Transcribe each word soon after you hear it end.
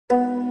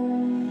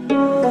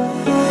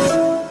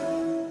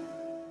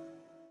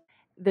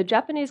the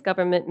Japanese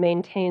government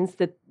maintains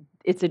that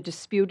it's a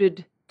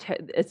disputed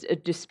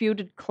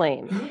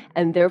claim,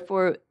 and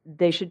therefore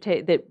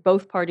that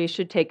both parties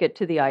should take it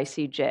to the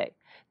ICJ.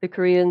 The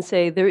Koreans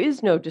say there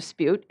is no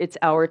dispute, it's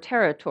our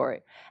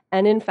territory.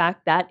 And in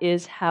fact, that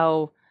is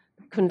how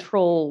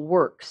control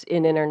works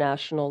in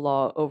international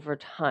law over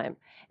time.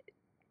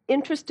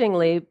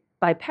 Interestingly,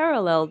 by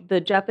parallel, the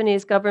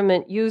Japanese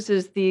government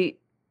uses the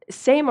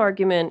same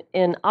argument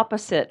in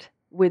opposite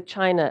with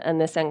China and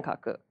the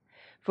Senkaku.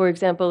 For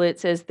example, it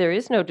says there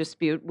is no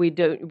dispute. We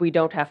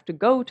don't have to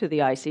go to the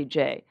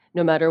ICJ,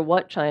 no matter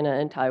what China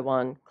and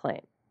Taiwan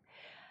claim.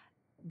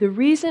 The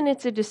reason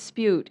it's a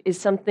dispute is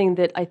something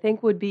that I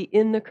think would be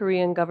in the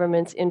Korean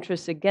government's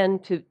interest, again,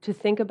 to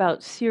think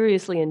about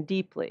seriously and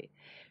deeply.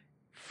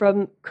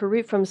 From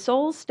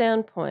Seoul's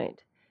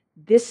standpoint,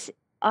 this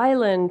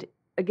island,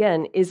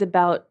 again, is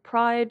about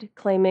pride,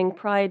 claiming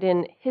pride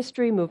in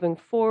history, moving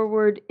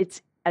forward.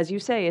 It's, as you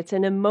say, it's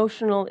an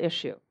emotional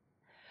issue.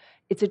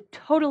 It's a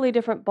totally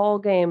different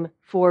ballgame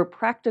for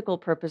practical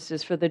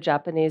purposes for the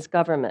Japanese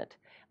government.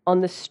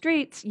 On the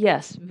streets,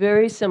 yes,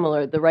 very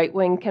similar. The right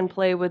wing can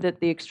play with it,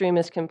 the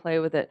extremists can play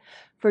with it.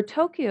 For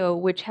Tokyo,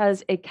 which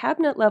has a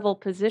cabinet-level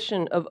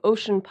position of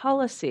ocean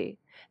policy,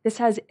 this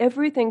has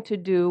everything to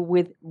do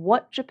with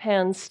what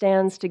Japan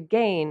stands to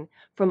gain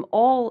from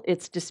all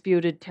its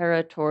disputed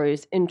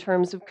territories in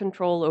terms of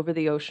control over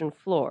the ocean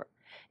floor.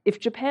 If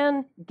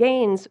Japan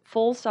gains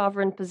full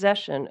sovereign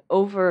possession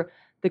over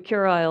the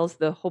Kuriles,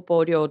 the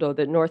Hoppo-ryodo,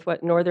 the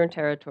northern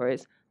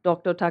territories,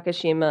 Dokdo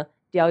Takeshima,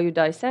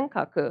 Diaoyudai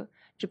Senkaku,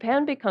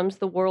 Japan becomes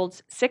the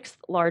world's sixth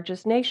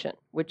largest nation,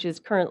 which is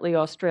currently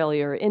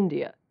Australia or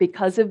India,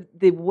 because of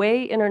the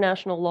way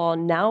international law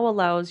now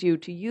allows you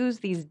to use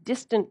these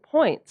distant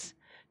points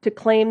to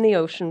claim the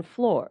ocean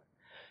floor.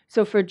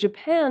 So for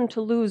Japan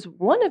to lose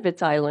one of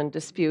its island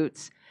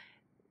disputes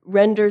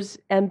renders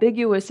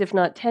ambiguous, if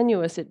not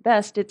tenuous at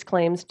best, its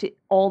claims to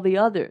all the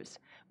others,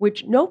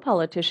 which no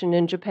politician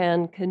in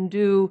Japan can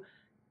do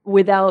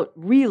without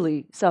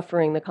really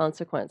suffering the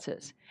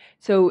consequences.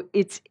 So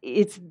it's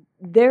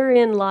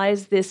therein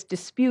lies this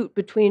dispute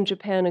between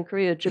Japan and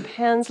Korea.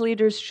 Japan's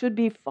leaders should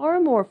be far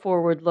more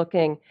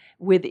forward-looking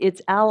with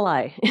its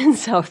ally in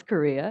South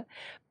Korea,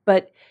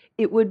 but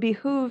it would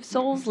behoove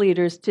Seoul's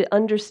leaders to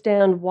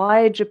understand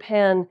why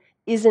Japan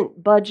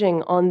isn't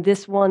budging on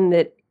this one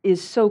that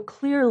is so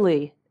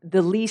clearly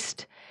the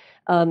least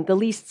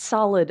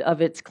solid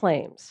of its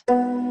claims.